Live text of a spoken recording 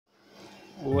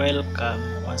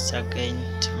Welcome once again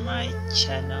to my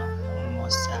channel,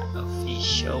 Musa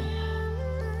Official.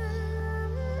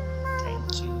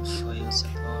 Thank you for your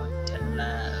support and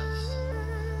love.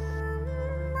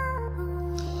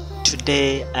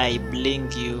 Today I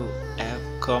bring you a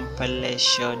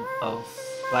compilation of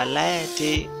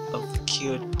variety of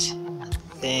cute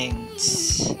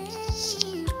things.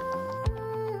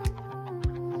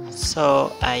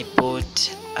 So I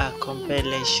put a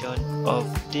compilation of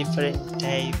different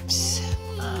types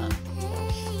of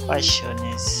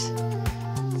fashions,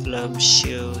 from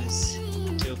shoes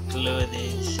to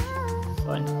clothes,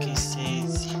 phone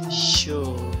cases,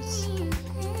 shoes.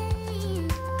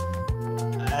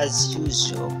 As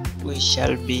usual, we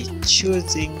shall be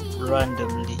choosing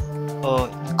randomly, or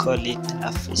call it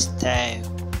a freestyle.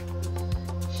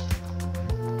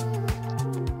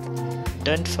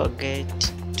 Don't forget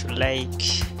to like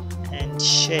and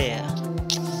share.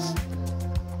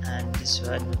 And this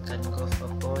one we can go for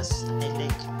both. I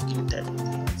like glitter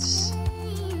things.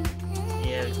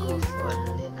 Here we go for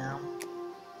Lena.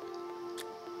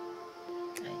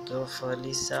 I go for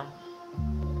Lisa.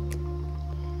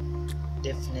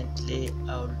 Definitely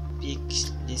I'll pick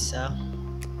Lisa.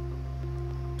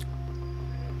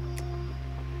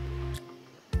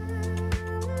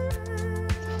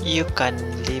 You can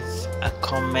leave a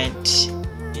comment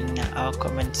in our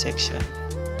comment section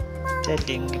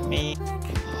telling me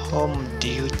whom do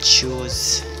you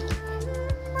choose.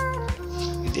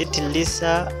 Is it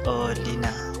Lisa or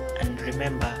Lena? And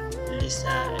remember,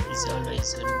 Lisa is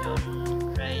always on your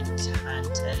right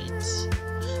hand side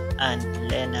and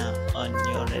Lena on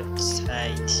your left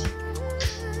side.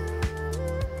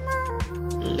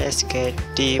 Let's get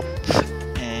deep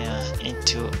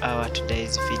into our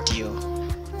today's video.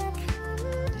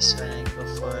 This one I go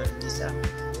for Lisa.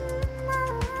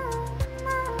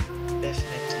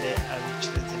 Definitely I will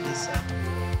choose Lisa.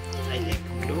 I like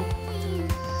blue.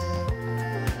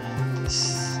 And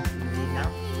this Lena.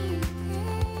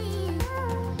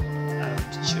 I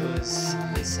would choose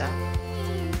Lisa.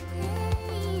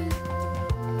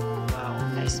 Wow,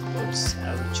 nice boots. I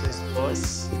will choose both.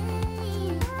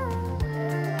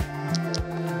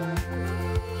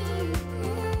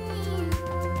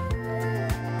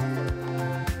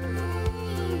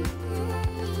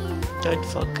 Don't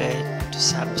forget to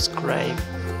subscribe,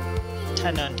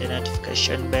 turn on the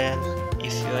notification bell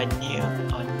if you are new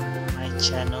on my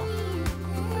channel.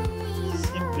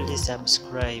 Simply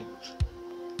subscribe.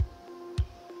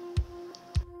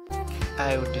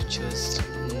 I would choose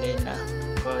Lena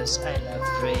because I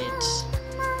love red.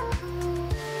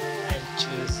 I'll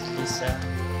choose Lisa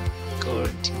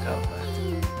gold cover.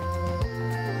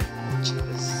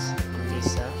 Choose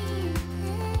Lisa.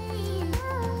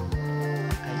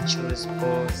 Choose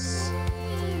both.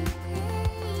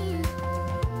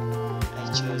 I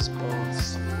choose both.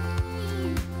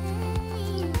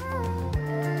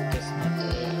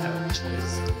 Definitely I will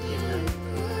choose Lena.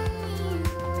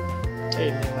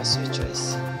 Tell me what's your choice.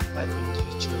 What would you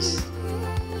choose?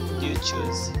 Would you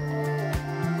choose?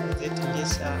 Is it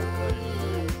Lisa or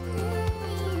Lena?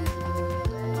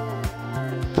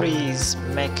 Please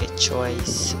make a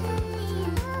choice.